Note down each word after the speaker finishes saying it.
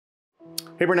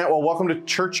Hey Burnett, well, welcome to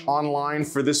Church Online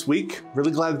for this week.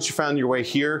 Really glad that you found your way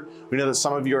here. We know that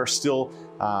some of you are still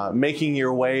making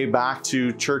your way back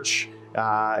to church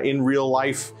in real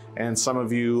life, and some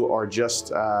of you are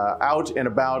just out and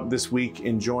about this week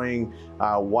enjoying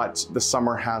what the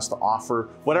summer has to offer.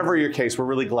 Whatever your case, we're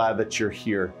really glad that you're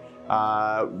here.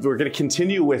 We're going to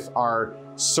continue with our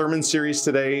sermon series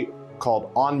today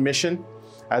called On Mission,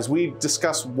 as we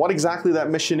discuss what exactly that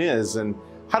mission is and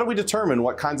how do we determine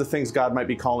what kinds of things God might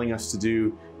be calling us to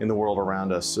do in the world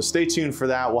around us. So stay tuned for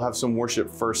that. We'll have some worship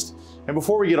first. And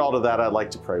before we get all to that, I'd like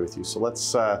to pray with you. So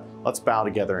let's bow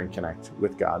together and connect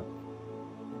with God.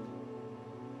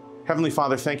 Heavenly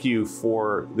Father, thank you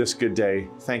for this good day.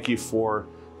 Thank you for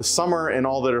the summer and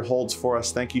all that it holds for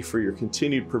us. Thank you for your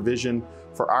continued provision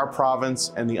for our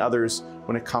province and the others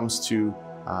when it comes to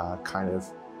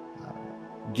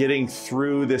getting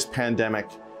through this pandemic.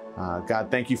 God,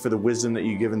 thank you for the wisdom that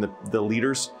you've given the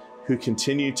leaders who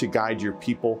continue to guide your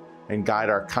people and guide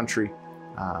our country.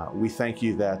 We thank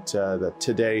you that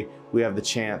today we have the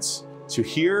chance to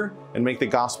hear and make the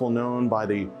gospel known by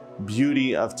the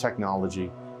beauty of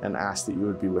technology, and ask that you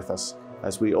would be with us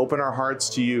as we open our hearts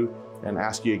to you and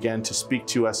ask you again to speak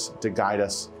to us, to guide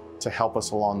us, to help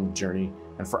us along the journey,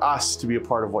 and for us to be a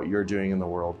part of what you're doing in the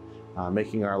world,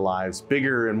 making our lives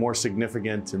bigger and more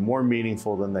significant and more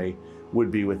meaningful than they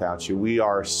would be without you. We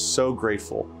are so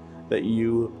grateful that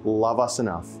you love us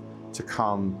enough to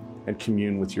come and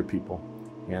commune with your people.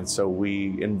 And so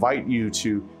we invite you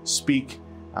to speak,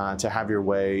 to have your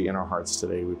way in our hearts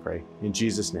today, we pray. In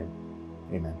Jesus' name,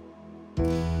 amen.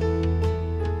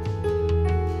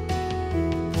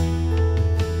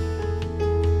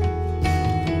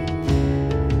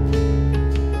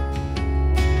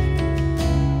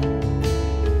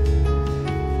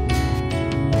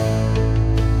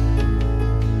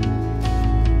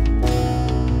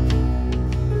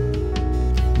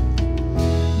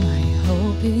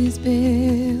 Is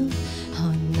built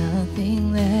on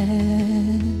nothing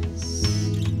less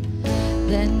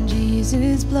than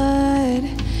Jesus' blood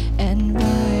and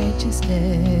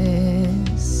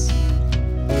righteousness.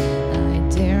 I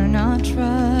dare not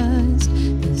trust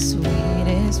the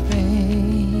sweetest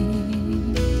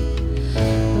frame,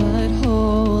 but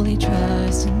wholly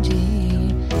trust in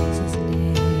Jesus' name.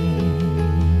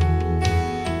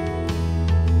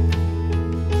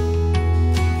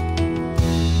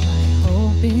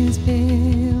 Is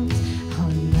built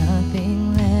on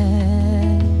nothing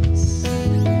less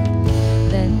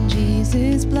than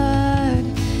Jesus' blood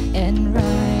and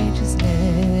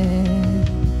righteousness.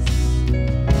 I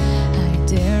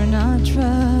dare not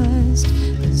trust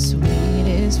the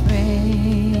sweetest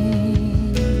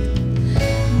frame,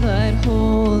 but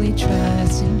wholly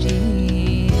trust in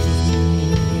Jesus'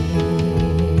 name.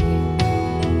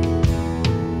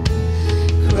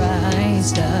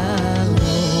 Christ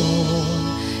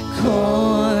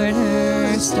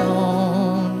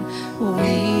Cornerstone,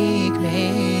 weak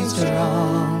made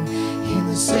strong in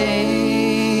the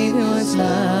Savior's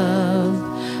love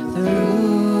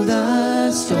through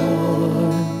the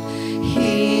storm.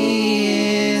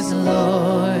 He is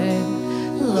Lord,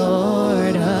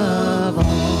 Lord of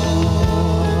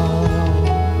all.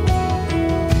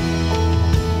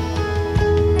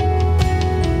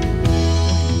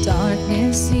 When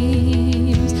darkness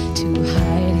seems to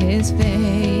hide his face,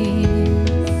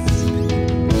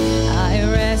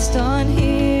 on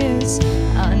his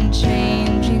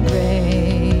unchanging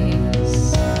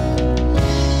grace.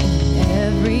 In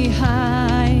every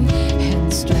high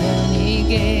and stormy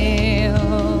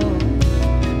gale,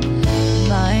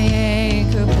 my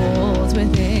anchor holds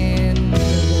within the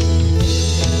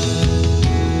veil.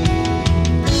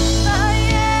 My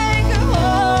anchor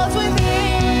holds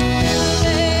within the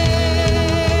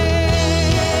veil.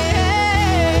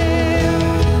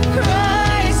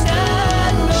 Christ alone.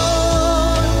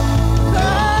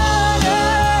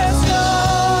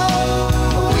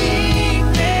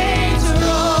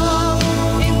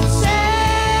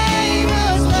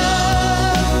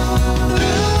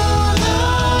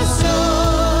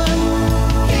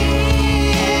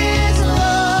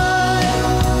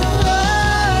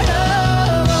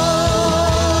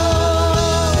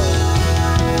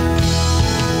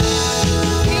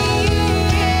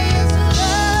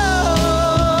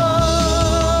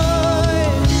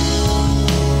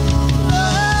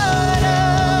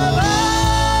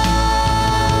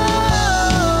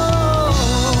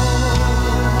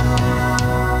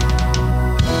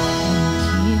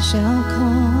 Shall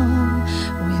come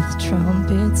with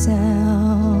trumpet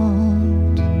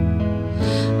sound.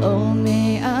 Oh,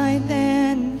 may I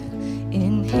then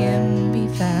in him be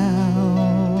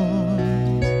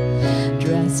found,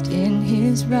 dressed in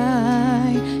his right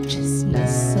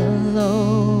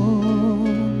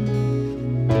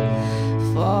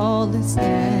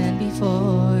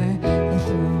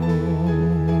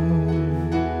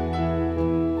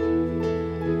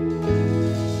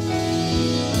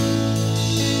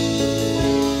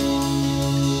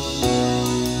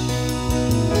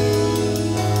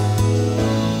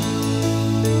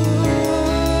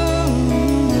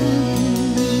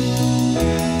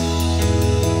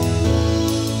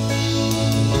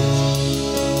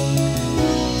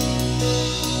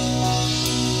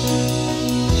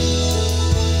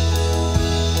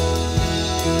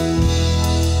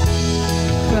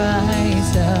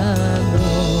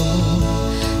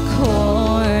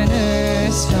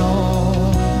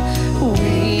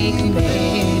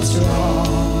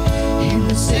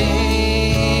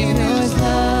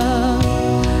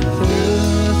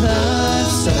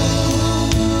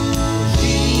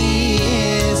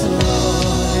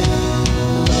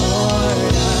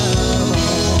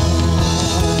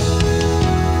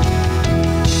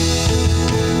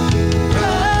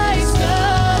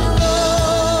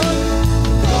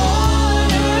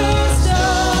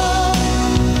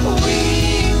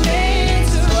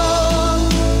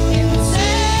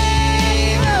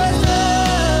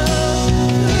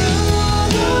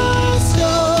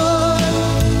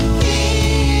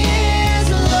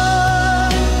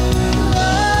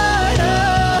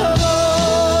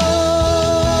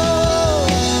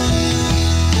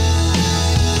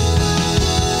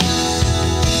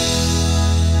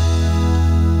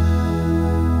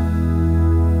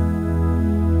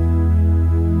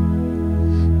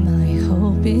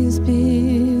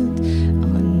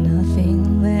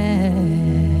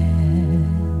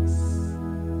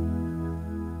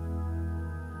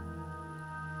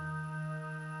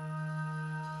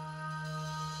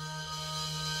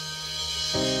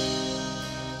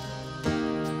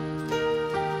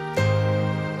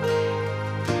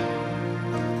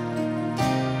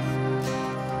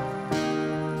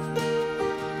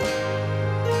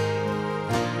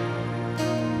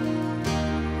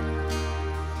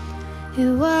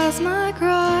It was my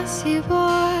cross you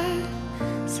bore,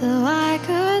 so I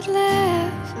could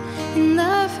live in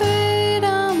the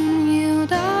freedom you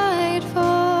died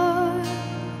for.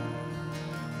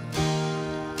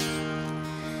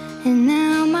 And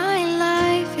now my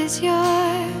life is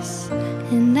yours,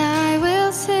 and I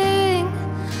will sing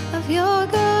of your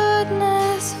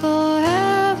goodness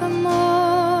forevermore.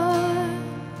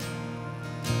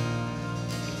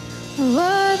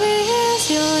 Worthy is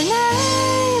your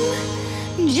name,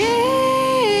 Jesus.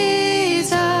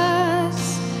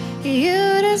 You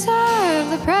deserve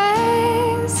the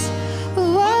praise.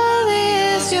 Worthy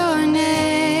is your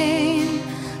name.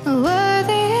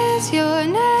 Worthy is your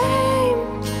name,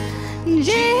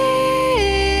 Jesus.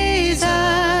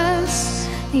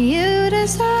 You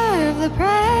deserve the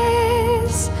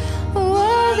praise.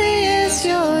 Worthy is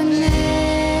your name.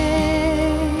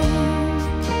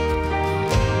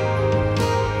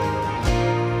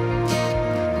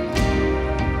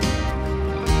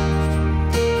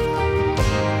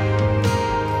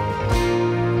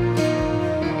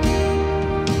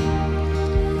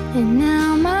 And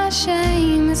now my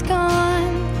shame is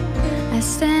gone. I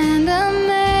stand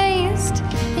amazed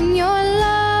in your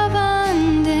love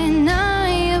undeniable.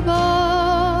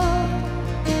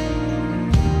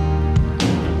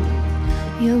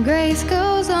 Your grace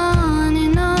goes on,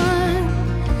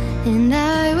 and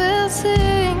I will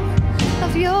sing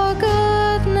of your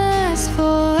goodness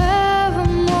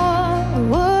forevermore.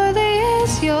 Worthy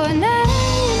is your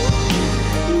name,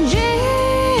 Jesus.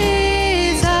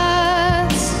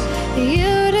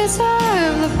 You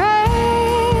deserve the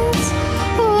praise.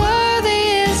 Worthy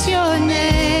is your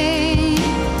name.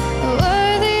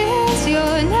 Worthy is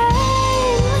your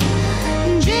name,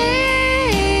 Jesus.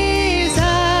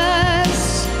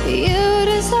 You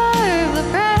deserve the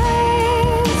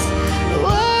praise.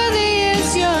 Worthy is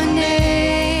your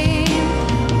name.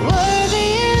 Worthy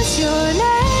is your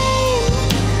name,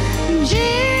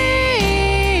 Jesus.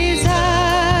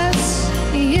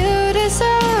 You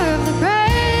deserve the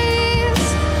praise.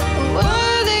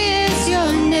 Worthy is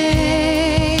your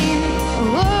name.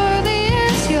 Worthy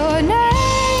is your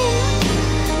name,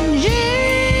 Jesus.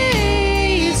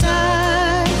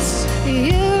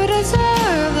 You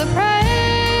deserve the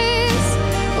praise.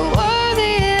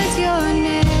 Worthy is your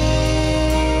name.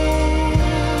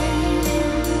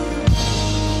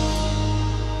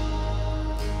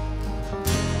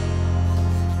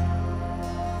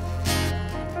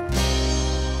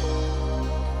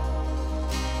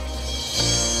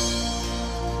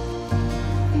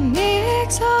 Be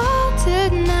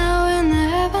exalted now in the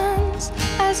heavens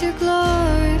as your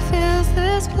glory fills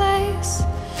this place.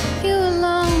 You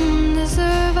alone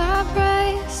deserve our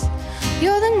praise.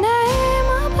 You're the name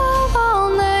above all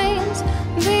names.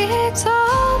 Be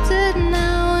exalted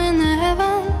now in the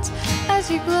heavens as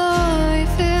your glory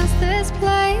fills this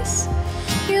place.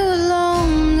 You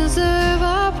alone deserve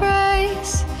our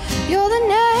praise. You're the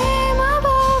name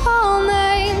above all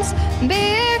names. Be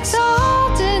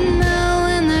exalted now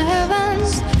in the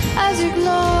heavens as your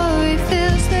glory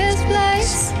fills this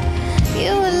place.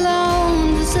 You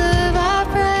alone deserve our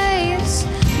praise.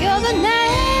 You're the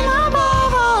name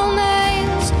above all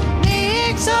names.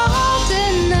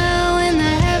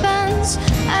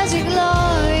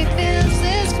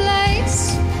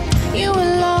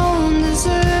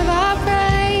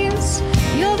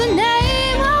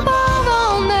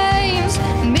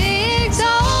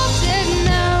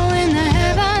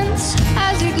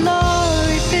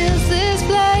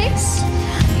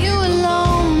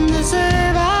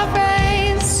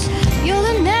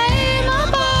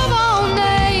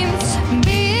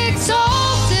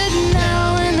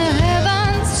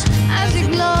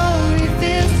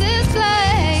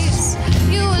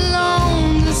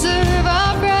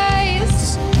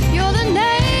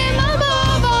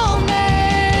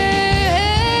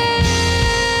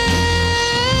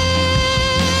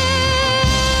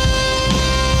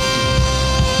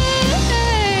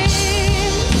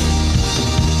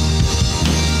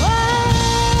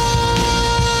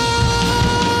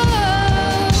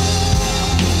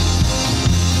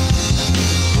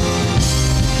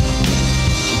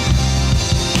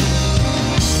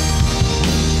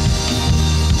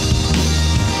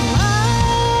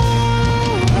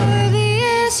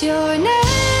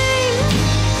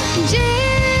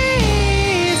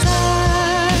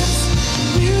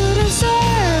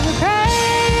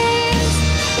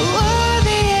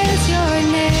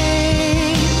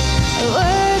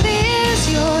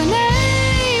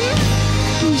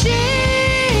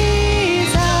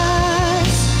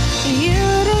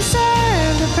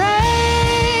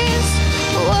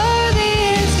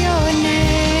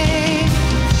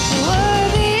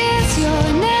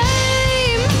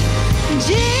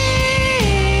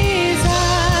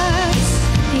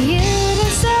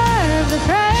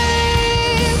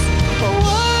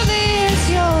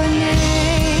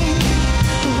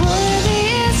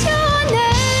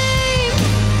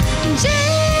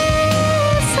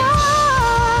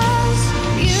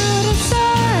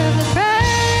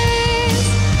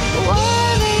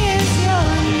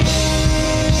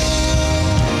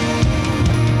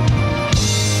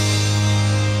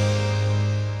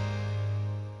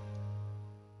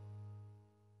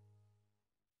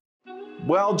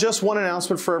 Well, just one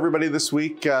announcement for everybody this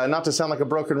week. Not to sound like a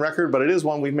broken record, but it is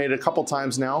one we've made a couple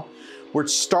times now. We're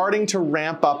starting to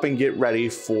ramp up and get ready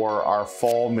for our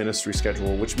fall ministry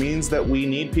schedule, which means that we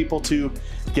need people to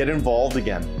get involved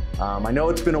again. I know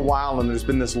it's been a while and there's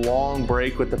been this long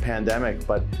break with the pandemic,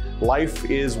 but life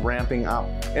is ramping up.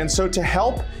 And so to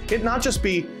help it not just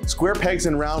be square pegs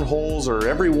and round holes or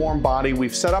every warm body,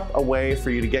 we've set up a way for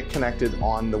you to get connected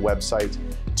on the website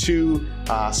to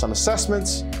some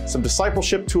assessments, some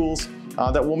discipleship tools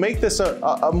that will make this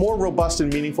a more robust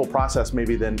and meaningful process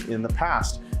maybe than in the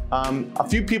past. A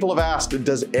few people have asked,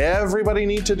 does everybody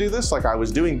need to do this? Like I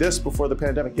was doing this before the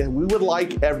pandemic. Yeah, we would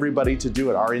like everybody to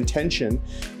do it. Our intention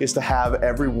is to have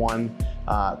everyone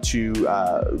to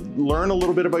learn a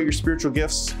little bit about your spiritual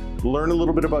gifts, learn a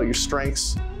little bit about your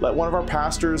strengths. Let one of our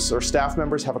pastors or staff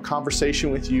members have a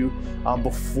conversation with you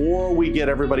before we get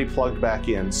everybody plugged back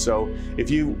in. So if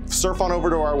you surf on over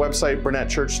to our website,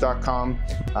 burnettchurch.com,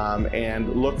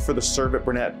 and look for the Serve at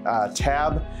Burnett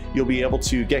tab, you'll be able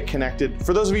to get connected.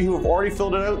 For those of you who have already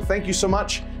filled it out, thank you so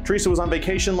much. Teresa was on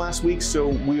vacation last week, so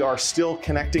we are still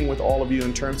connecting with all of you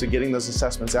in terms of getting those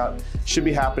assessments out. Should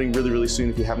be happening really, really soon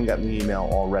if you haven't gotten the email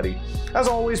already. As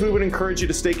always, we would encourage you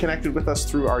to stay connected with us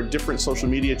through our different social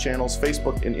media channels.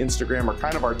 Facebook and Instagram are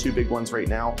kind of our two big ones right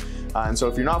now. And so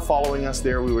if you're not following us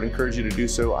there, we would encourage you to do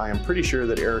so. I am pretty sure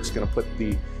that Eric's going to put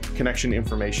the connection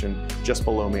information just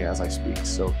below me as I speak.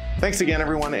 So thanks again,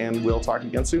 everyone, and we'll talk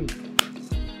again soon.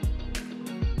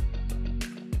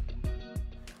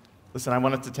 Listen, I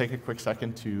wanted to take a quick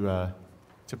second to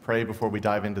pray before we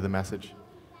dive into the message.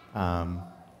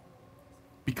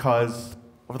 Because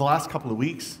over the last couple of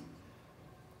weeks,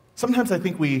 sometimes I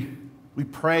think we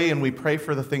pray and we pray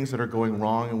for the things that are going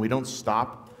wrong, and we don't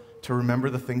stop to remember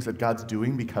the things that God's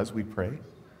doing because we pray.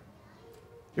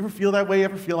 You ever feel that way? You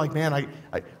ever feel like, man,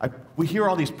 we hear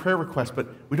all these prayer requests, but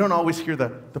we don't always hear the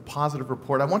positive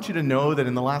report? I want you to know that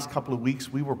in the last couple of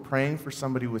weeks, we were praying for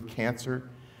somebody with cancer,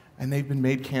 and they've been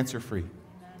made cancer-free.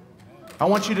 I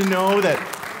want you to know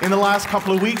that in the last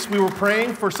couple of weeks, we were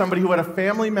praying for somebody who had a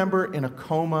family member in a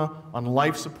coma on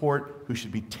life support who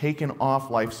should be taken off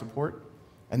life support.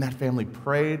 And that family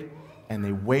prayed, and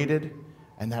they waited,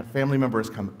 and that family member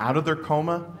has come out of their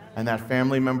coma, and that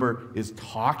family member is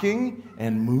talking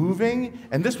and moving.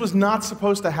 And this was not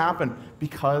supposed to happen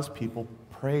because people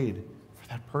prayed for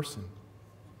that person.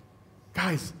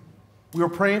 Guys, we were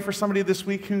praying for somebody this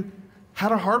week who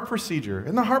had a heart procedure,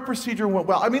 and the heart procedure went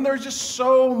well. I mean, there's just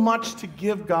so much to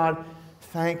give God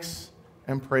thanks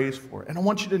and praise for. And I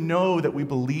want you to know that we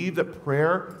believe that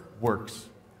prayer works,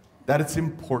 that it's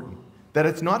important, that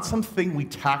it's not something we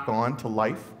tack on to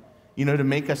life, to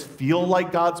make us feel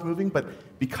like God's moving,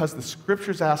 but because the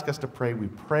scriptures ask us to pray, we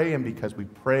pray, and because we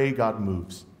pray, God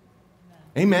moves.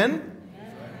 Amen?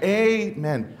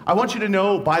 Amen. I want you to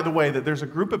know, by the way, that there's a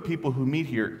group of people who meet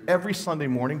here every Sunday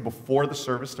morning before the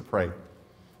service to pray.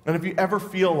 And if you ever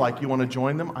feel like you want to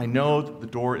join them, I know that the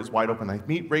door is wide open. They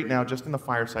meet right now just in the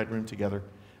fireside room together.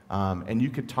 And you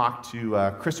could talk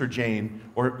to Chris or Jane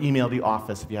or email the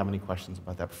office if you have any questions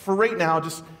about that. But for right now,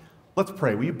 just let's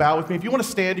pray. Will you bow with me? If you want to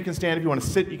stand, you can stand. If you want to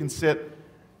sit, you can sit.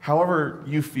 However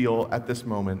you feel at this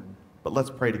moment. But let's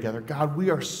pray together. God,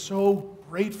 we are so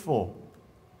grateful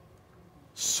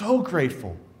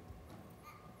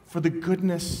for the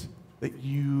goodness that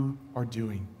you are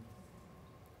doing.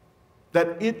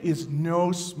 That it is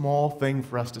no small thing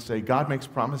for us to say, God makes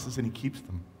promises and he keeps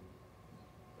them.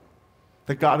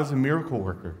 That God is a miracle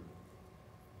worker.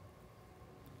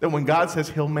 That when God says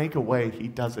he'll make a way, he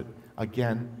does it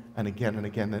again and again and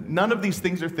again. That none of these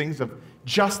things are things of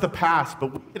just the past,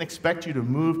 but we can expect you to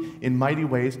move in mighty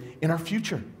ways in our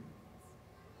future.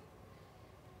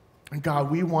 And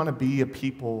God, we want to be a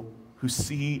people who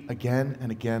see again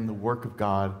and again the work of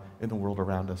God in the world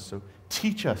around us. So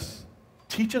teach us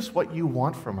what you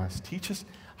want from us. Teach us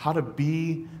how to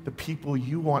be the people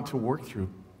you want to work through.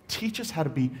 Teach us how to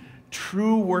be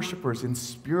true worshipers in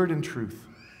spirit and truth.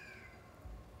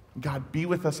 God, be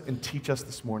with us and teach us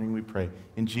this morning, we pray.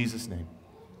 In Jesus' name,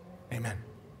 amen.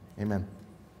 Amen.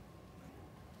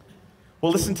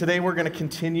 Well, listen, today we're going to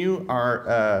continue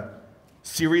our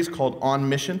series called On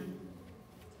Mission.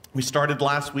 We started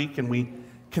last week and we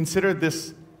considered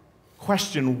this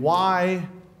question, why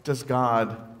does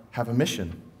God have a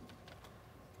mission?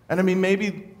 And I mean,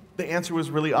 maybe the answer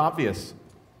was really obvious.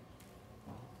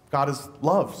 God is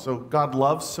love, so God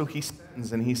loves, so he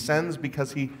sends, and he sends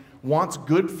because he wants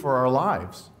good for our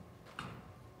lives.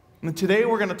 And today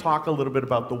we're going to talk a little bit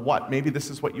about the what. Maybe this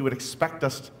is what you would expect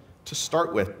us to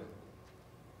start with.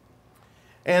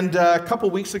 And a couple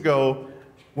weeks ago,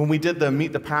 when we did the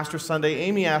Meet the Pastor Sunday,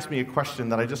 Amy asked me a question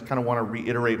that I just kind of want to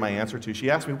reiterate my answer to. She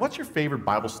asked me, what's your favorite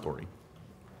Bible story?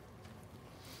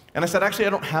 And I said, actually, I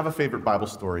don't have a favorite Bible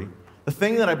story. The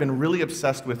thing that I've been really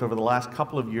obsessed with over the last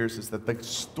couple of years is that the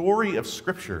story of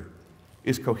Scripture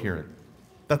is coherent,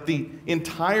 that the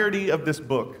entirety of this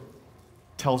book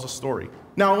tells a story.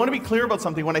 Now, I want to be clear about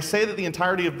something. When I say that the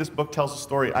entirety of this book tells a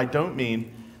story, I don't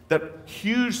mean that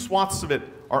huge swaths of it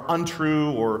are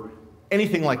untrue or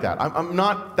anything like that.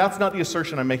 That's not the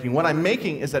assertion I'm making. What I'm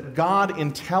making is that God,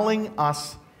 in telling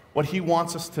us what he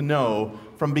wants us to know,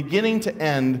 from beginning to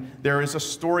end, there is a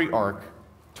story arc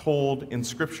told in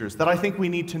Scriptures that I think we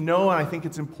need to know, and I think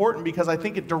it's important because I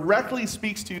think it directly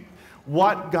speaks to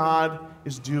what God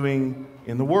is doing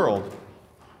in the world.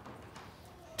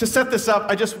 To set this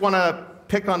up, I just want to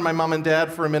pick on my mom and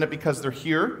dad for a minute because they're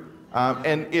here.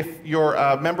 And if you're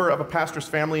a member of a pastor's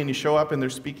family and you show up and they're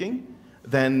speaking,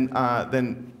 then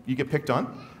you get picked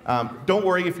on. Don't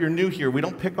worry if you're new here. We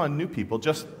don't pick on new people,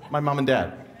 just my mom and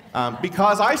dad.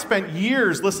 Because I spent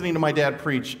years listening to my dad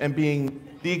preach and being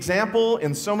the example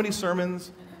in so many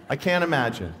sermons I can't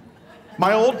imagine.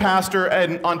 My old pastor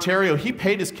in Ontario, he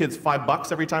paid his kids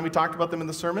 $5 every time he talked about them in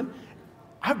the sermon.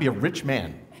 I'd be a rich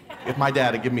man if my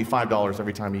dad had given me $5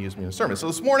 every time he used me in a sermon. So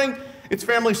this morning, it's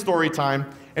family story time.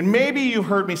 And maybe you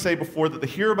heard me say before that the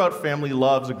Hereabout family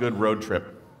loves a good road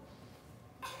trip.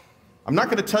 I'm not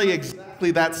going to tell you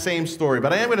exactly that same story,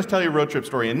 but I am going to tell you a road trip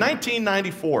story. In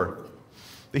 1994,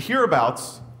 the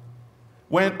Hereabouts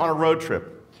went on a road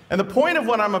trip. And the point of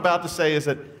what I'm about to say is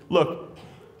that, look,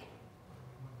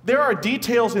 there are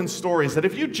details in stories that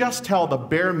if you just tell the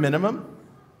bare minimum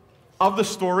of the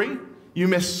story, you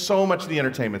miss so much of the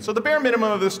entertainment. So the bare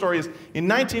minimum of this story is, in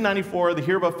 1994, the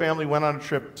Hereabout family went on a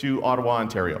trip to Ottawa,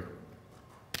 Ontario.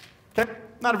 Okay?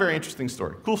 Not a very interesting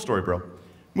story. Cool story, bro.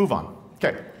 Move on.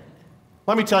 Okay.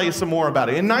 Let me tell you some more about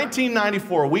it. In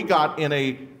 1994, we got in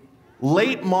a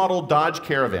late model Dodge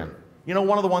Caravan. You know,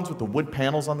 one of the ones with the wood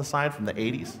panels on the side from the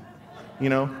 80s? You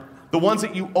know? The ones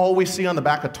that you always see on the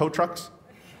back of tow trucks?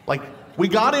 Like, we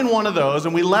got in one of those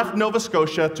and we left Nova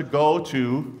Scotia to go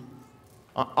to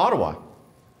Ottawa.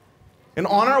 And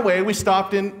on our way, we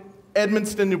stopped in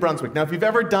Edmundston, New Brunswick. Now, if you've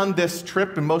ever done this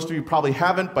trip, and most of you probably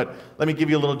haven't, but let me give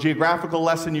you a little geographical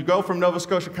lesson. You go from Nova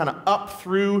Scotia kind of up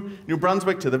through New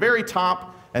Brunswick to the very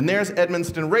top, and there's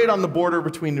Edmundston right on the border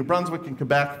between New Brunswick and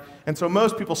Quebec. And so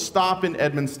most people stop in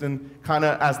Edmundston kind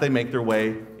of as they make their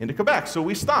way into Quebec. So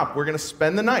we stop. We're going to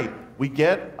spend the night. We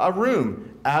get a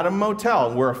room at a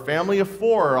motel. We're a family of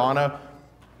 4 on a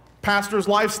pastor's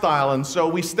lifestyle, and so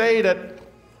we stayed at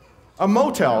a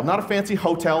motel, not a fancy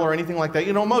hotel or anything like that.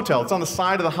 You know, a motel. It's on the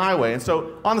side of the highway. And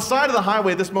so on the side of the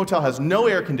highway, this motel has no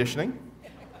air conditioning.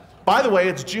 By the way,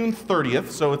 it's June 30th,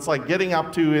 so it's like getting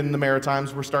up to, in the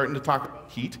Maritimes, we're starting to talk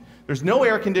about heat. There's no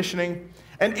air conditioning,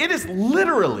 and it is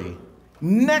literally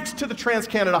next to the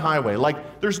Trans-Canada Highway.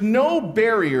 Like, there's no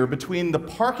barrier between the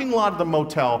parking lot of the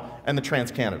motel and the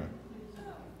Trans-Canada.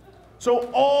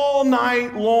 So all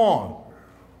night long,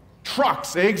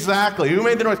 trucks, exactly. Who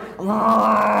made the noise?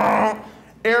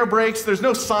 Air brakes. There's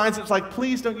no signs. It's like,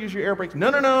 please don't use your air brakes. No,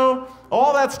 no, no.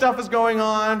 All that stuff is going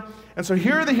on. And so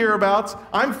here are the Hereabouts.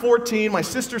 I'm 14. My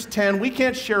sister's 10. We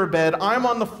can't share a bed. I'm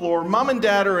on the floor. Mom and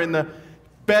dad are in the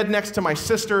bed next to my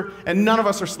sister, and none of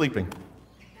us are sleeping.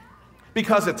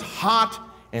 Because it's hot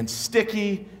and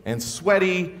sticky and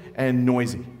sweaty and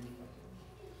noisy.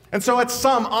 And so at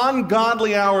some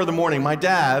ungodly hour of the morning, my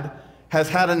dad has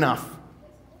had enough.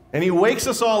 And he wakes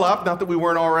us all up, not that we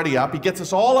weren't already up. He gets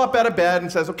us all up out of bed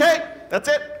and says, okay, that's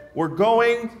it. We're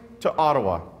going to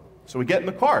Ottawa. So we get in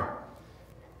the car,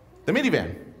 the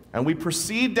minivan, and we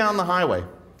proceed down the highway.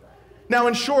 Now,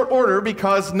 in short order,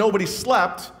 because nobody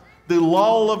slept, the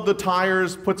lull of the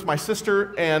tires puts my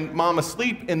sister and mom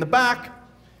asleep in the back.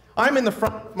 I'm in the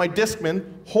front with my Discman,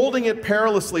 holding it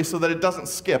perilously so that it doesn't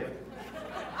skip.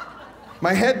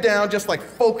 My head down, just like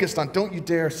focused on don't you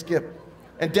dare skip.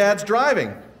 And Dad's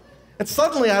driving. And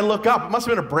suddenly I look up. It must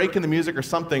have been a break in the music or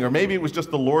something, or maybe it was just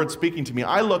the Lord speaking to me.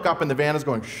 I look up and the van is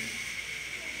going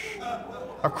shh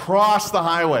across the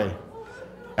highway.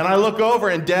 And I look over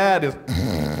and Dad is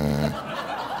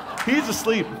he's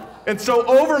asleep. And so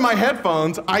over my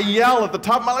headphones, I yell at the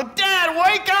top of my lungs, Dad,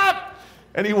 wake up!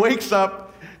 And he wakes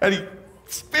up and he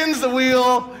spins the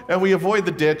wheel and we avoid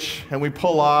the ditch and we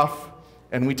pull off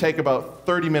and we take about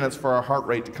 30 minutes for our heart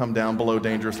rate to come down below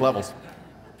dangerous levels.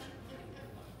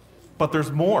 But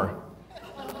there's more.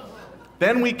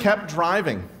 Then we kept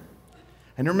driving.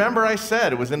 And remember I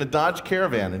said it was in a Dodge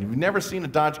Caravan, and you've never seen a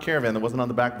Dodge Caravan that wasn't on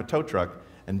the back of a tow truck.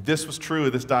 And this was true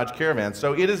of this Dodge Caravan.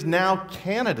 So it is now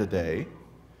Canada Day,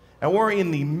 and we're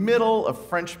in the middle of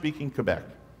French-speaking Quebec.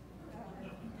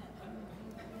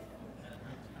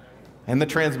 And the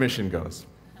transmission goes.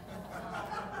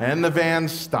 And the van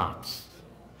stops.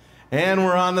 And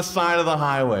we're on the side of the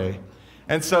highway.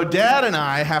 And so Dad and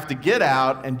I have to get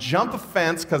out and jump a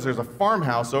fence because there's a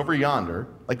farmhouse over yonder.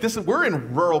 We're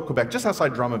in rural Quebec, just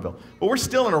outside Drummondville. But we're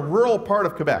still in a rural part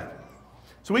of Quebec.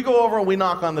 So we go over and we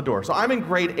knock on the door. So I'm in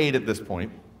grade 8 at this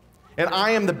point, and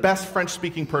I am the best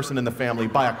French-speaking person in the family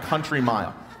by a country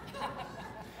mile.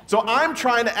 So I'm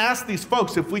trying to ask these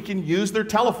folks if we can use their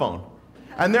telephone.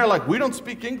 And they're like, we don't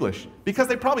speak English. Because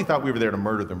they probably thought we were there to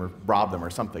murder them or rob them or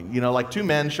something. Like 2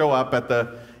 men show up at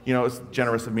the, it's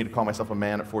generous of me to call myself a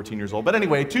man at 14 years old. But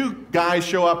anyway, 2 guys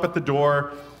show up at the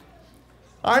door.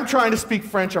 I'm trying to speak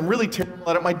French. I'm really terrible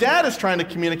at it. My dad is trying to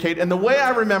communicate. And the way I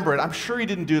remember it, I'm sure he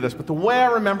didn't do this, but the way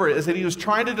I remember it is that he was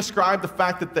trying to describe the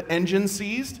fact that the engine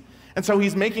seized. And so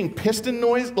he's making piston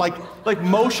noise, like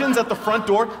motions at the front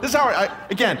door. This is how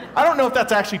I don't know if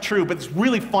that's actually true, but it's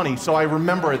really funny, so I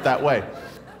remember it that way.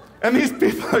 And these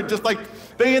people are just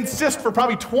they insist for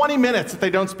probably 20 minutes that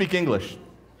they don't speak English.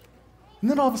 And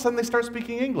then all of a sudden they start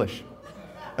speaking English.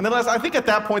 And then I think at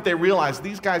that point they realize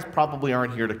these guys probably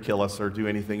aren't here to kill us or do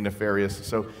anything nefarious.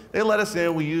 So they let us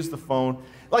in, we use the phone.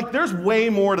 There's way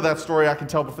more to that story I can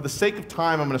tell, but for the sake of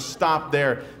time, I'm going to stop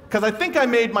there. Because I think I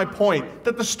made my point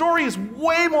that the story is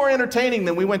way more entertaining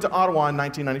than we went to Ottawa in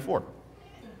 1994.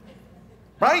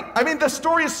 Right? I mean, the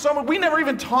story is so much. We never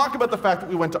even talk about the fact that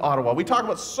we went to Ottawa. We talk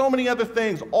about so many other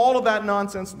things, all of that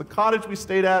nonsense, the cottage we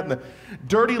stayed at, and the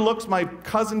dirty looks my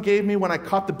cousin gave me when I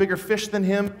caught the bigger fish than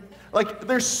him.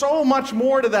 There's so much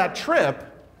more to that trip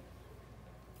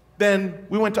than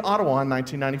we went to Ottawa in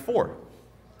 1994.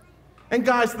 And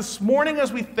guys, this morning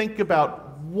as we think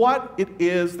about what it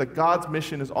is that God's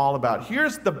mission is all about,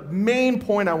 here's the main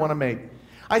point I want to make.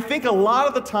 I think a lot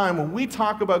of the time when we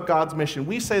talk about God's mission,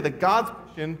 we say that God's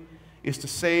mission is to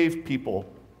save people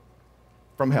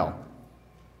from hell.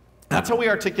 That's how we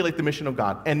articulate the mission of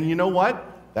God. And you know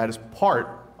what? That is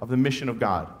part of the mission of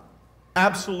God.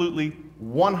 Absolutely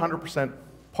 100%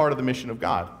 part of the mission of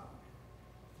God.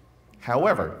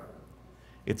 However,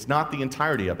 it's not the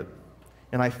entirety of it.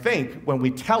 And I think when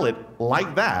we tell it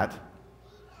like that,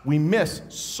 we miss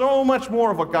so much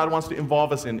more of what God wants to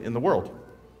involve us in the world.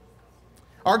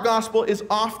 Our gospel is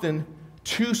often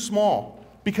too small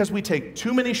because we take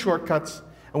too many shortcuts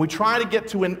and we try to get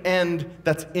to an end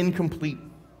that's incomplete.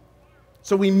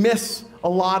 So we miss a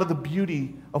lot of the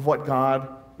beauty of what God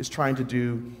is trying to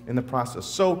do in the process.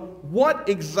 So what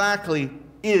exactly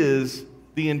is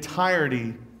the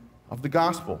entirety of the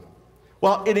gospel?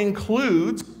 Well, it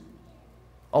includes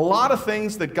a lot of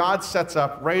things that God sets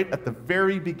up right at the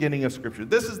very beginning of Scripture.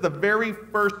 This is the very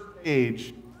first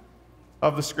page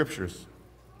of the Scriptures.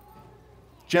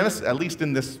 Genesis, at least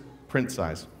in this print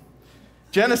size.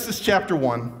 Genesis chapter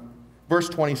 1, verse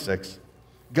 26.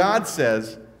 God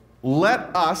says,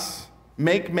 "Let us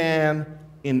make man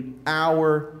in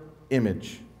our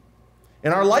image,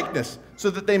 in our likeness, so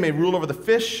that they may rule over the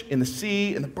fish in the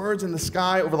sea and the birds in the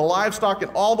sky, over the livestock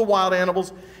and all the wild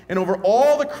animals, and over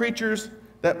all the creatures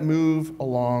that move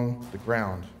along the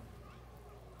ground."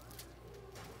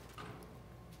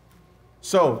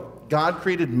 So, God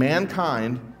created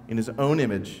mankind in his own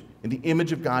image. In the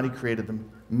image of God, he created them,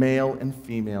 male and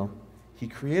female. He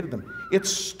created them. It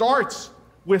starts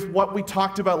with what we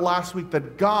talked about last week,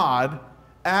 that God,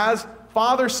 as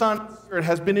Father, Son, and Spirit,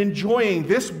 has been enjoying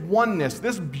this oneness,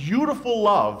 this beautiful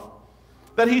love,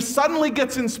 that he suddenly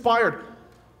gets inspired.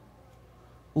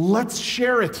 Let's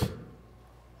share it.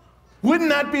 Wouldn't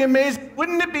that be amazing?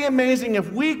 Wouldn't it be amazing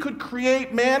if we could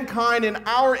create mankind in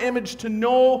our image to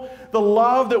know the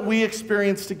love that we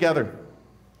experience together?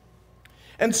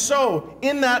 And so,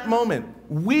 in that moment,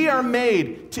 we are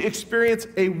made to experience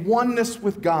a oneness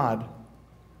with God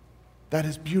that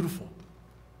is beautiful.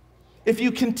 If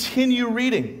you continue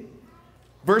reading,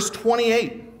 verse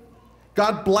 28,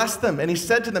 God blessed them, and he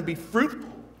said to them, "Be fruitful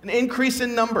and increase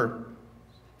in number.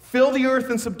 Fill the earth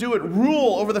and subdue it.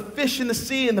 Rule over the fish in the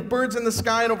sea and the birds in the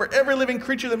sky and over every living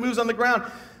creature that moves on the ground."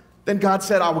 Then God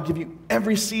said, "I will give you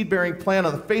every seed-bearing plant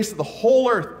on the face of the whole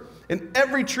earth, and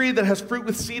every tree that has fruit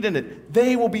with seed in it.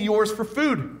 They will be yours for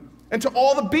food. And to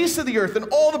all the beasts of the earth, and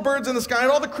all the birds in the sky,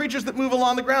 and all the creatures that move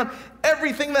along the ground,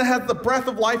 everything that has the breath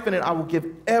of life in it, I will give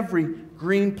every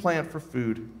green plant for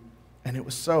food." And it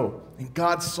was so. And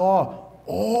God saw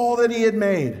all that he had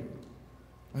made,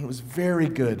 and it was very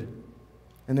good.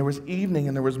 And there was evening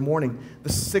and there was morning, the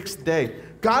sixth day.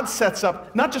 God sets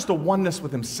up not just a oneness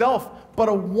with himself, but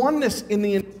a oneness in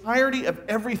the entirety of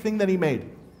everything that he made.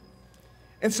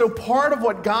 And so part of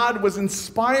what God was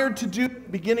inspired to do at the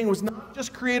beginning was not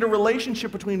just create a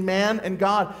relationship between man and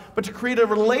God, but to create a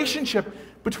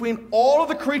relationship between all of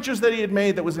the creatures that he had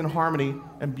made that was in harmony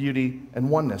and beauty and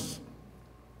oneness.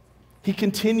 He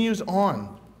continues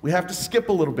on. We have to skip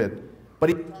a little bit, but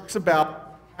he talks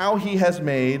about how he has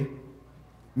made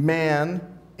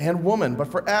man and woman.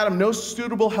 But for Adam, no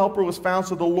suitable helper was found,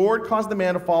 so the Lord caused the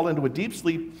man to fall into a deep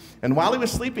sleep. And while he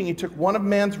was sleeping, he took one of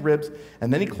man's ribs,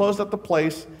 and then he closed up the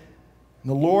place. And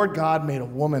the Lord God made a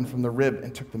woman from the rib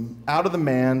and took them out of the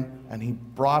man, and he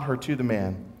brought her to the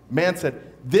man. The man said,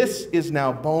 "This is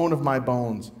now bone of my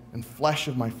bones and flesh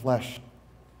of my flesh.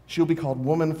 She will be called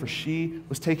woman, for she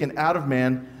was taken out of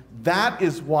man. That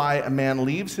is why a man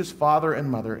leaves his father and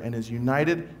mother and is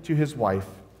united to his wife,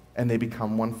 and they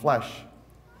become one flesh."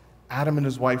 Adam and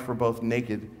his wife were both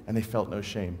naked, and they felt no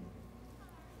shame.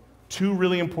 Two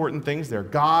really important things there.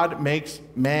 God makes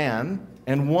man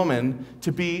and woman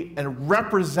to be a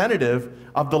representative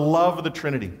of the love of the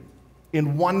Trinity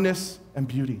in oneness and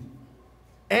beauty.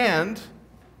 And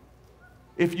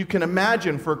if you can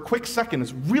imagine for a quick second,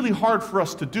 it's really hard for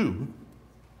us to do,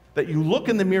 that you look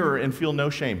in the mirror and feel no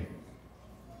shame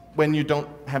when you don't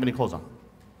have any clothes on.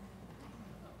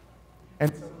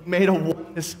 And made a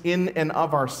oneness in and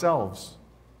of ourselves.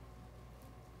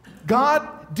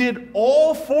 God did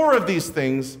all four of these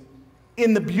things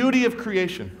in the beauty of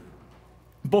creation.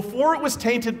 Before it was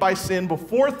tainted by sin,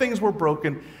 before things were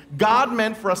broken, God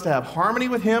meant for us to have harmony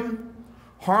with Him,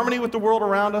 harmony with the world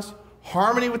around us,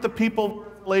 harmony with the people we're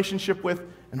in relationship with,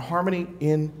 and harmony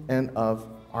in and of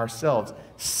ourselves.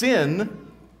 Sin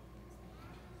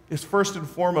is first and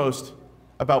foremost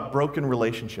about broken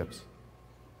relationships.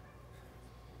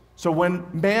 So when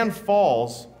man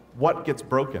falls, what gets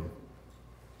broken?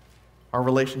 Our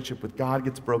relationship with God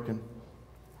gets broken.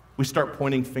 We start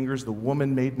pointing fingers. The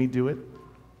woman made me do it.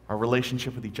 Our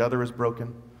relationship with each other is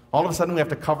broken. All of a sudden we have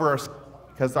to cover ourselves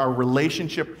because our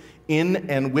relationship in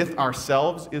and with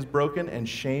ourselves is broken, and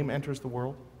shame enters the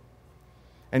world.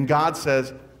 And God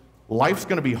says, life's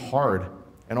going to be hard.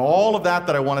 And all of that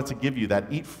I wanted to give you, that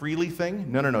eat freely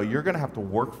thing, no, you're going to have to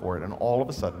work for it. And all of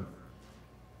a sudden,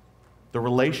 the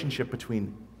relationship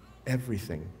between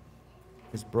everything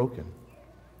is broken.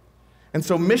 And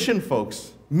so mission,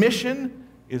 folks, mission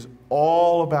is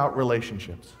all about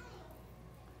relationships.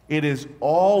 It is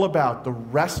all about the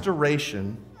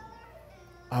restoration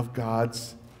of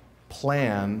God's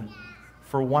plan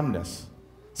for oneness.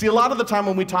 See, a lot of the time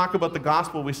when we talk about the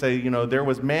gospel, we say, there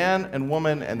was man and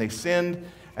woman and they sinned,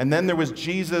 and then there was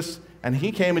Jesus, and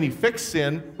he came and he fixed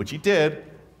sin, which he did,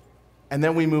 and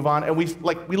then we move on, and we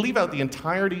leave out the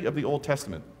entirety of the Old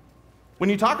Testament. When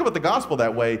you talk about the gospel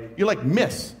that way, you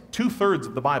miss 2/3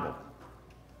 of the Bible.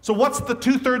 So what's the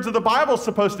 2/3 of the Bible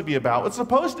supposed to be about? It's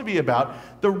supposed to be about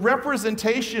the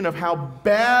representation of how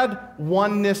bad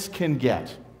oneness can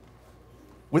get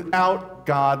without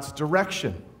God's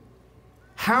direction.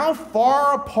 How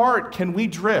far apart can we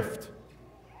drift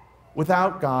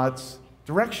without God's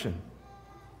direction?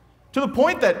 To the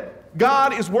point that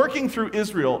God is working through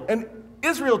Israel, and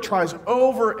Israel tries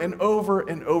over and over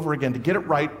and over again to get it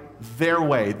right their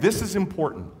way. This is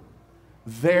important.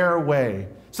 Their way.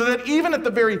 So that even at the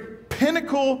very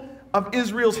pinnacle of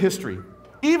Israel's history,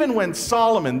 even when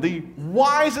Solomon, the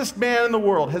wisest man in the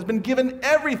world, has been given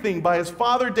everything by his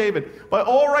father David, by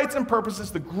all rights and purposes,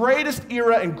 the greatest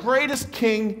era and greatest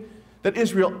king that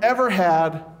Israel ever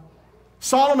had,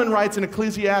 Solomon writes in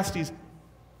Ecclesiastes,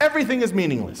 everything is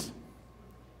meaningless.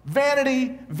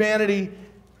 Vanity, vanity,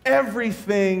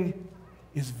 everything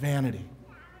is vanity.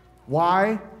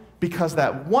 Why? Because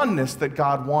that oneness that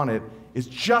God wanted is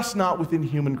just not within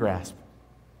human grasp.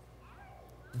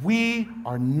 We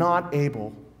are not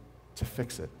able to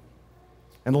fix it.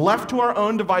 And left to our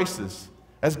own devices,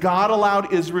 as God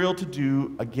allowed Israel to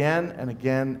do again and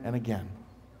again and again,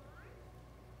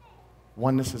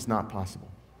 oneness is not possible.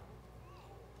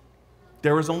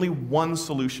 There is only one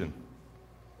solution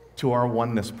to our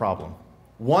oneness problem.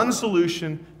 One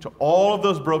solution to all of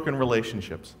those broken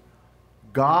relationships.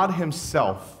 God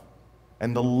Himself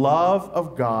and the love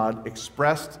of God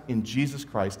expressed in Jesus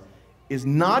Christ is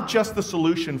not just the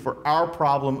solution for our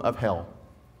problem of hell.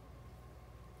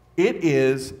 It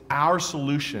is our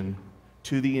solution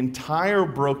to the entire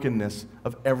brokenness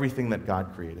of everything that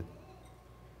God created.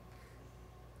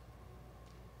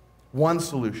 One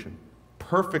solution,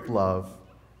 perfect love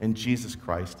in Jesus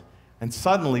Christ. And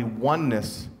suddenly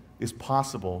oneness is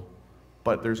possible,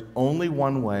 but there's only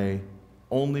one way,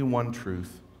 only one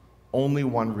truth, only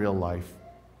one real life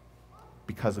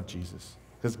because of Jesus.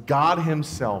 Because God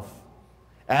Himself,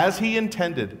 as He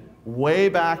intended way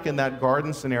back in that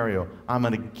garden scenario, I'm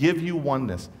going to give you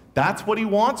oneness. That's what He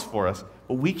wants for us,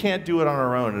 but we can't do it on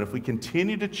our own. And if we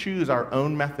continue to choose our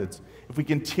own methods, if we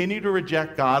continue to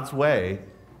reject God's way,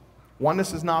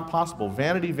 Oneness is not possible.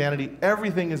 Vanity, vanity,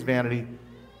 everything is vanity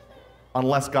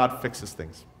unless God fixes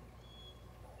things.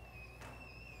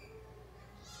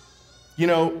 You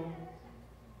know,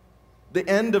 the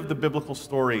end of the biblical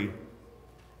story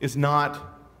is not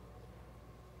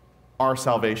our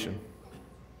salvation.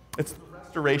 It's the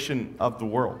restoration of the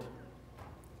world.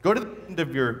 Go to the end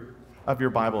of your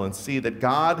Bible and see that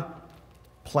God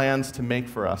plans to make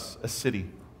for us a city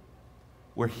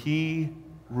where He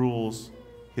rules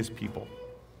His people.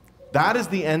 That is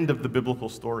the end of the biblical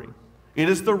story. It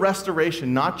is the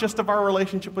restoration, not just of our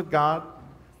relationship with God,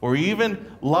 or even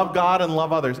love God and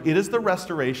love others. It is the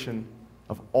restoration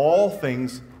of all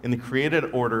things in the created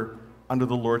order under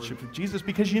the lordship of Jesus.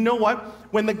 Because you know what?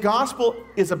 When the gospel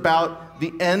is about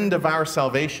the end of our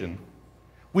salvation,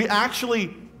 we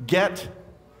actually get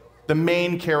the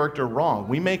main character wrong.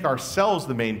 We make ourselves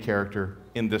the main character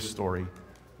in this story.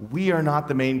 We are not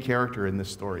the main character in this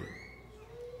story.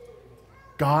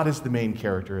 God is the main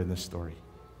character in this story.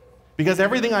 Because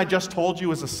everything I just told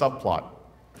you is a subplot.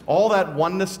 All that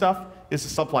oneness stuff is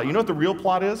a subplot. You know what the real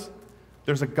plot is?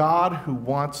 There's a God who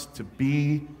wants to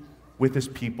be with His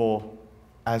people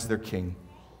as their king.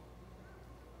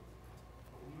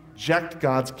 Reject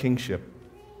God's kingship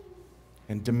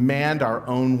and demand our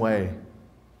own way.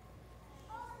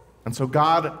 And so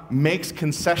God makes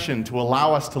concession to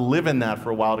allow us to live in that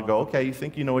for a while, to go, okay, you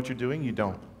think you know what you're doing? You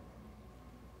don't.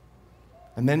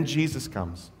 And then Jesus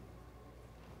comes.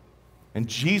 And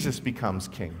Jesus becomes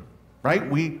king, right?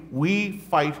 We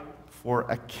fight for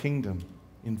a kingdom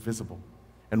invisible.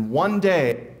 And one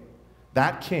day,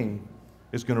 that king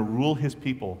is going to rule his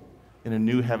people in a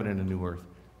new heaven and a new earth.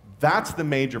 That's the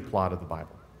major plot of the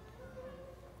Bible.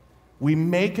 We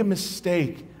make a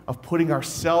mistake of putting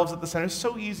ourselves at the center. It's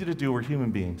so easy to do. We're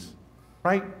human beings,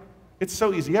 right? It's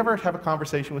so easy. You ever have a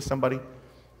conversation with somebody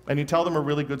and you tell them a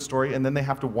really good story and then they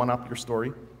have to one-up your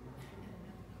story?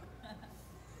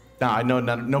 Now, I know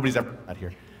nobody's ever done that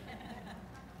here.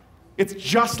 It's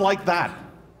just like that.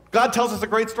 God tells us a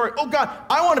great story. Oh, God,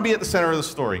 I want to be at the center of the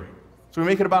story. So we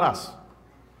make it about us.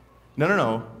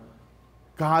 No.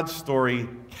 God's story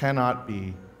cannot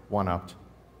be one-upped,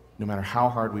 no matter how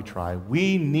hard we try.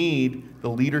 We need the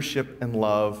leadership and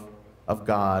love of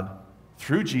God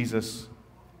through Jesus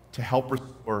to help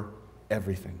restore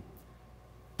everything.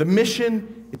 The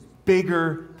mission is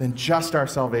bigger than just our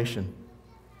salvation.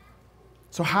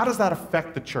 So how does that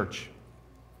affect the church?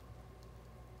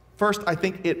 First, I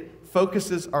think it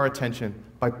focuses our attention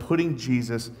by putting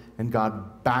Jesus and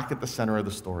God back at the center of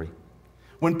the story.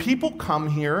 When people come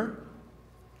here,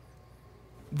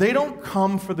 they don't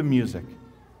come for the music.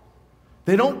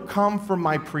 They don't come for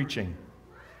my preaching.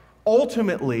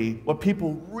 Ultimately, what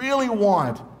people really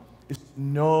want is to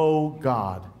know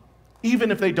God,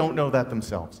 even if they don't know that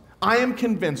themselves. I am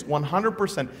convinced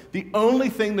 100% the only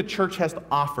thing the church has to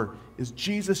offer is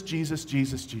Jesus, Jesus,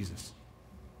 Jesus, Jesus.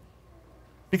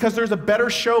 Because there's a better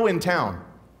show in town.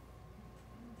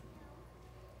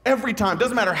 Every time,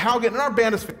 doesn't matter how good, and our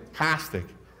band is fantastic.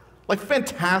 Like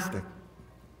fantastic.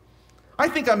 I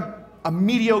think I'm a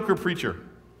mediocre preacher,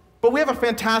 but we have a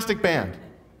fantastic band.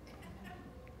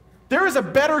 There is a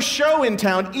better show in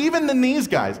town even than these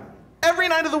guys, every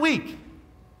night of the week.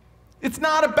 It's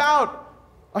not about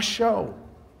a show.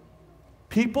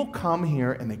 People come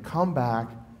here and they come back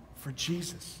for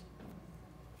Jesus.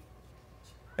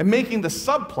 And making the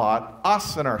subplot,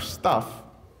 us and our stuff,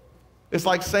 is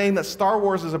like saying that Star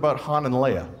Wars is about Han and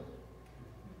Leia.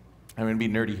 I'm going to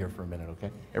be nerdy here for a minute,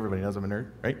 okay? Everybody knows I'm a nerd,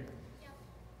 right? Yeah.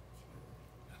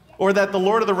 Or that The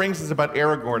Lord of the Rings is about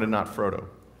Aragorn and not Frodo.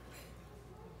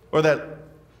 Or that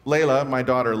Layla, my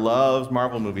daughter, loves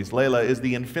Marvel movies. Layla is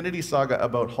the Infinity Saga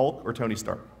about Hulk or Tony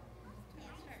Stark?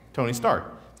 Tony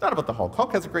Stark. It's not about the Hulk.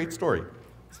 Hulk has a great story.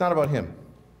 It's not about him.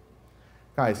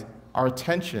 Guys, our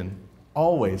attention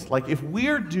always, like if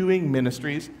we're doing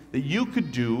ministries that you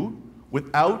could do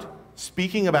without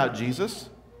speaking about Jesus,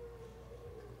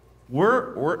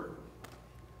 I'm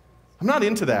not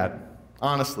into that,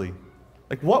 honestly.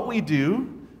 Like what we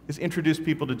do is introduce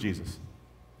people to Jesus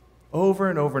over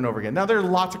and over and over again. Now there are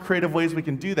lots of creative ways we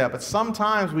can do that, but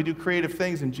sometimes we do creative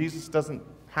things and Jesus doesn't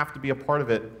have to be a part of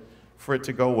it for it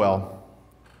to go well.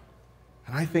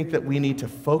 And I think that we need to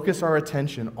focus our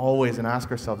attention always and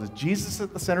ask ourselves, is Jesus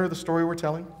at the center of the story we're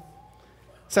telling?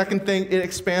 Second thing, it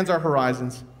expands our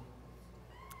horizons.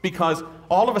 Because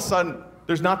all of a sudden,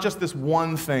 there's not just this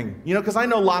one thing. You know, because I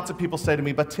know lots of people say to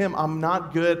me, but Tim, I'm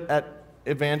not good at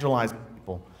evangelizing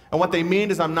people. And what they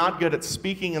mean is I'm not good at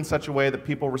speaking in such a way that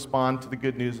people respond to the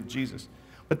good news of Jesus.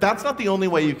 But that's not the only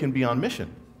way you can be on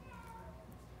mission.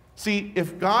 See,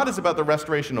 if God is about the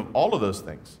restoration of all of those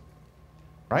things,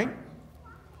 right?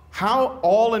 How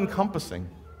all-encompassing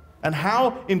and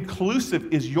how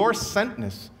inclusive is your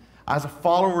sentness as a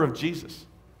follower of Jesus?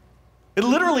 It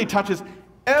literally touches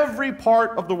every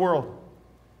part of the world.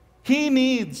 He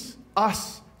needs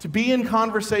us to be in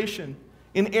conversation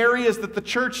in areas that the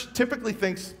church typically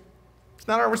thinks it's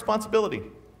not our responsibility.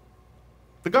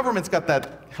 The government's got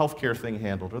that healthcare thing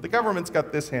handled, or the government's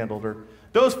got this handled, or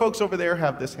those folks over there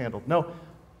have this handled. No,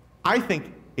 I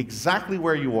think exactly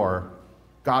where you are,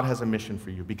 God has a mission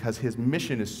for you, because his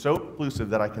mission is so inclusive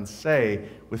that I can say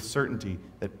with certainty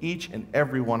that each and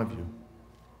every one of you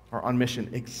are on mission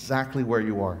exactly where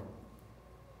you are.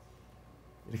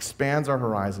 It expands our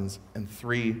horizons, and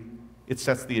 3, it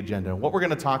sets the agenda. What we're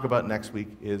going to talk about next week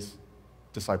is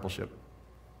discipleship.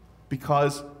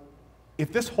 Because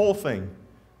if this whole thing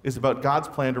is about God's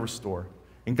plan to restore,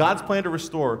 and God's plan to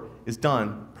restore is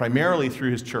done primarily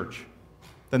through his church,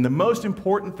 then the most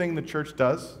important thing the church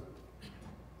does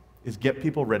is get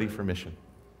people ready for mission.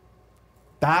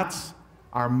 That's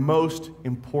our most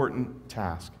important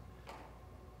task.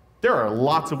 There are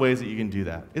lots of ways that you can do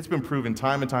that. It's been proven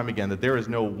time and time again that there is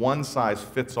no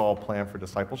one-size-fits-all plan for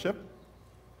discipleship.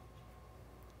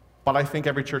 But I think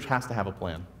every church has to have a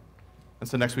plan. And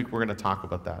so next week we're going to talk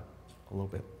about that a little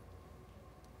bit.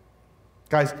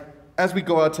 Guys, as we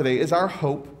go out today, is our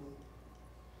hope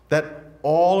that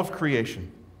all of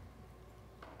creation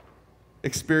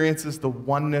experiences the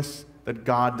oneness that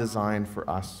God designed for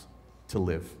us to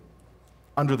live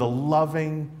under the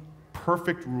loving,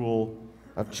 perfect rule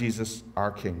of Jesus,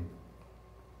 our King.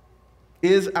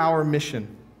 Is our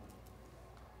mission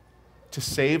to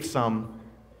save some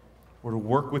or to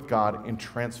work with God in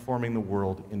transforming the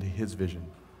world into his vision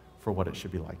for what it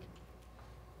should be like?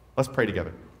 Let's pray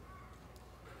together.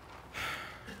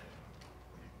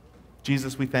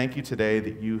 Jesus, we thank you today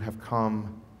that you have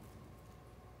come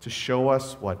to show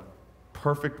us what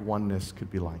perfect oneness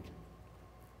could be like.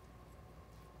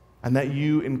 And that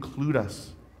you include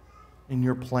us in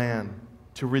your plan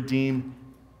to redeem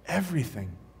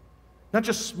everything. Not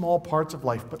just small parts of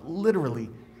life, but literally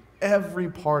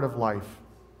every part of life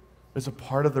is a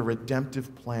part of the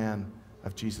redemptive plan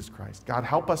of Jesus Christ. God,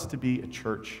 help us to be a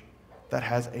church that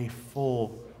has a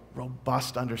full,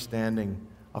 robust understanding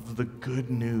of the good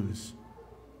news.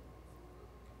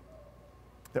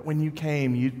 That when you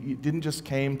came, you didn't just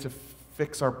came to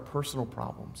fix our personal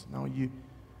problems. No,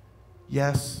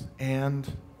 yes, and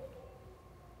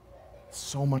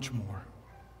so much more.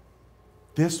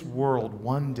 This world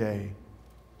one day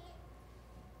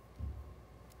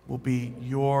will be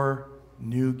your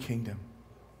new kingdom.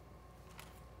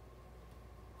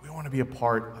 We want to be a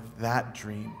part of that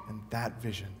dream and that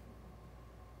vision.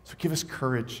 So give us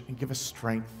courage and give us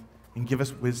strength and give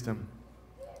us wisdom.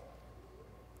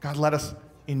 God, let us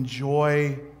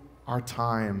enjoy our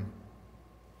time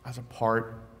as a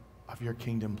part of your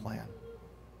kingdom plan.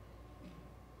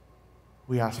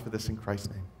 We ask for this in Christ's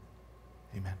name.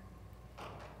 Amen.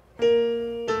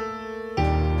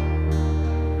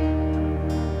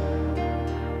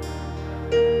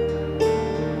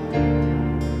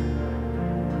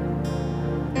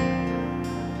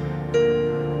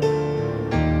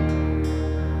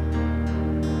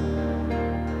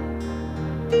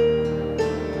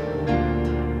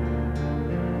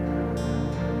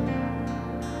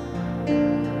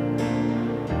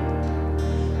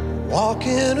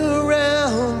 Walking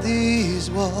around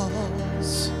these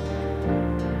walls,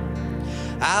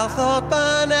 I thought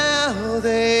by now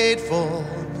they'd fall,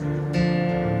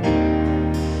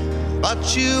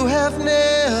 but you have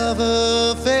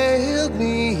never failed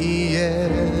me yet.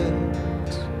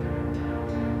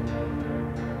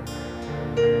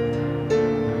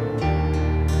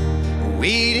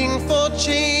 Waiting for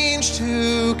change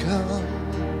to come,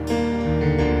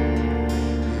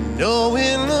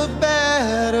 knowing the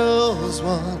battle's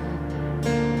won,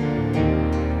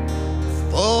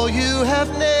 for you have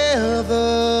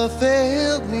never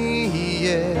failed me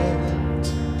yet.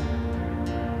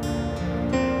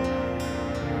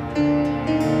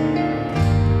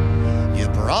 Your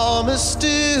promise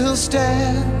still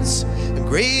stands, and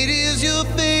great is your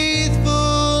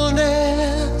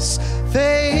faithfulness,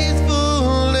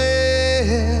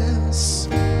 faithfulness.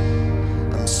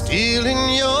 I'm still in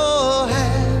your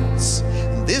hands.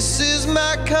 This is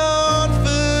my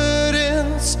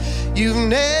confidence. You've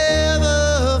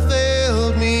never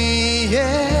failed me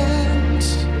yet.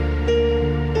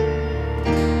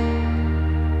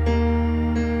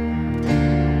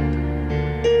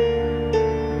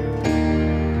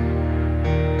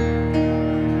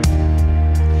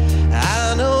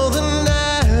 I know the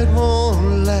night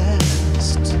won't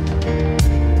last.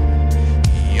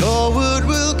 Your word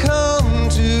will come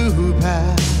to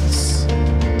pass.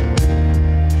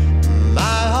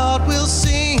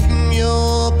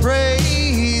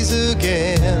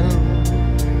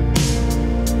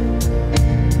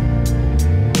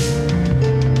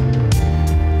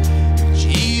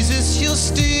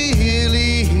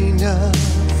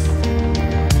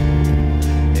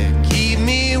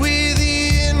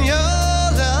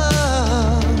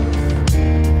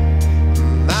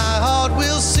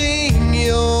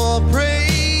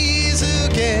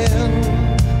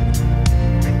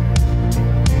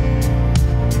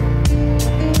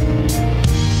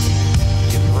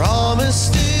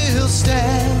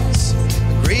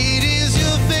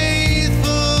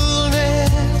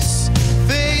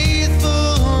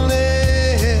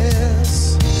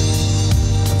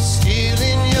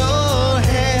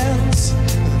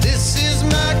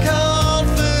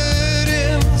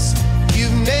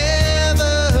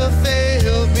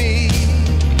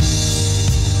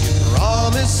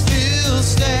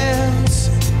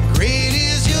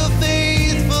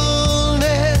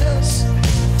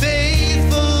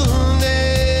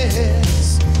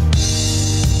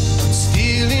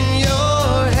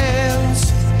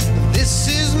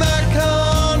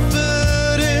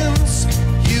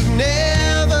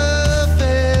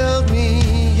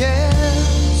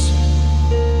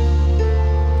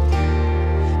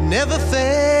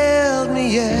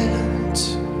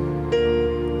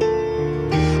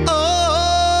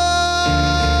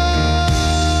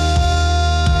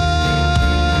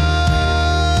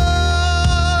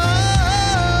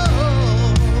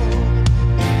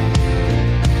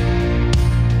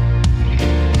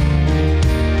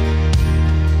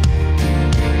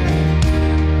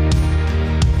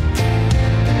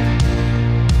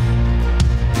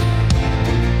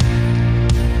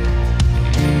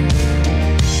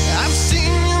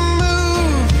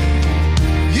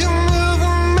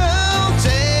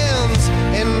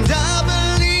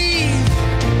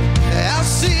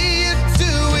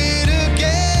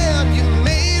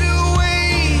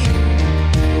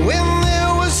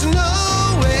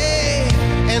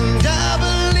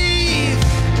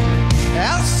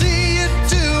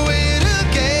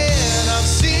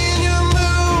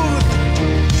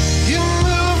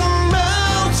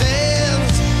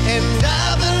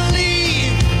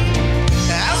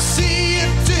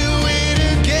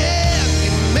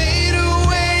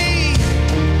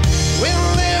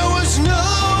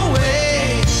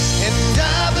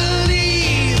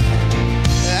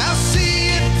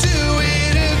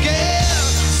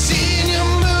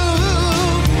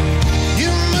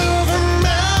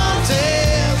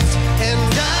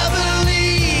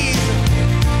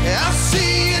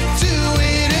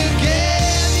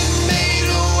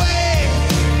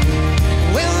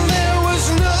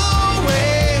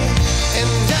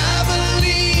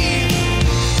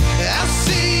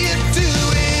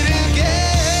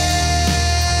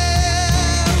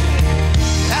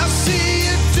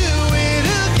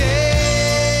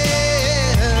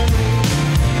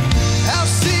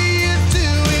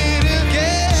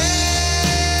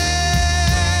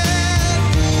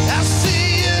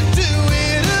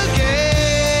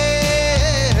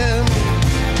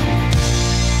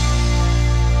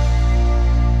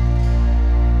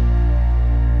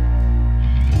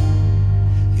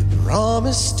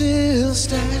 promise still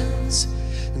stands,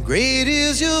 and great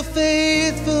is your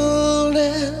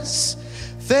faithfulness,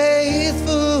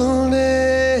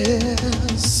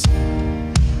 faithfulness.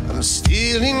 I'm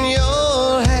still in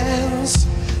your hands,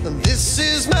 and this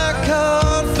is my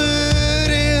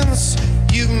confidence.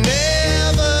 You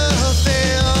never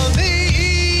failed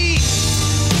me.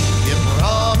 Your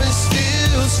promise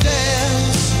still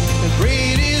stands, and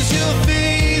great is your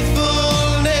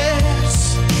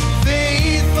faithfulness,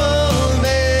 faithfulness.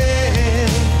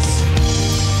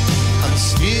 I'm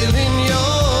still in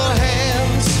your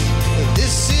hands, and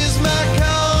this is my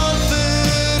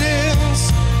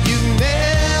confidence. You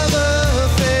never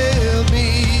failed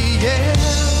me yet,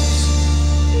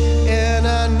 and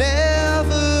I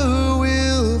never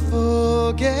will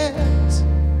forget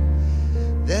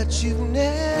that you've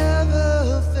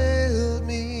never failed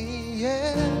me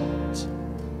yet.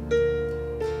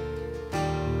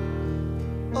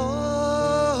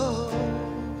 Oh.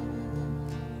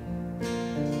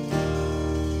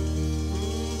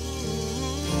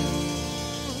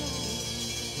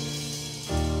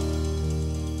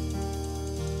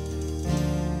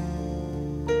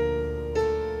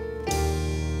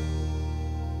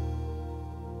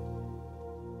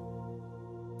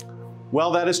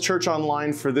 Well, that is Church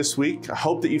Online for this week. I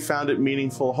hope that you found it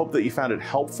meaningful. I hope that you found it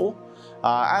helpful.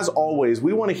 As always,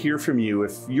 we want to hear from you.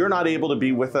 If you're not able to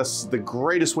be with us, the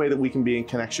greatest way that we can be in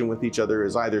connection with each other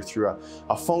is either through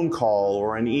a phone call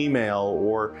or an email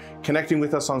or connecting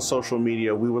with us on social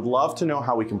media. We would love to know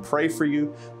how we can pray for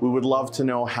you. We would love to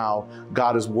know how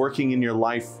God is working in your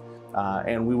life.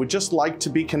 And we would just like to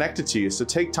be connected to you. So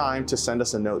take time to send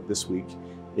us a note this week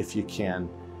if you can.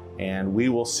 And we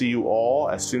will see you all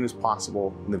as soon as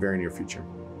possible in the very near future.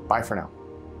 Bye for now.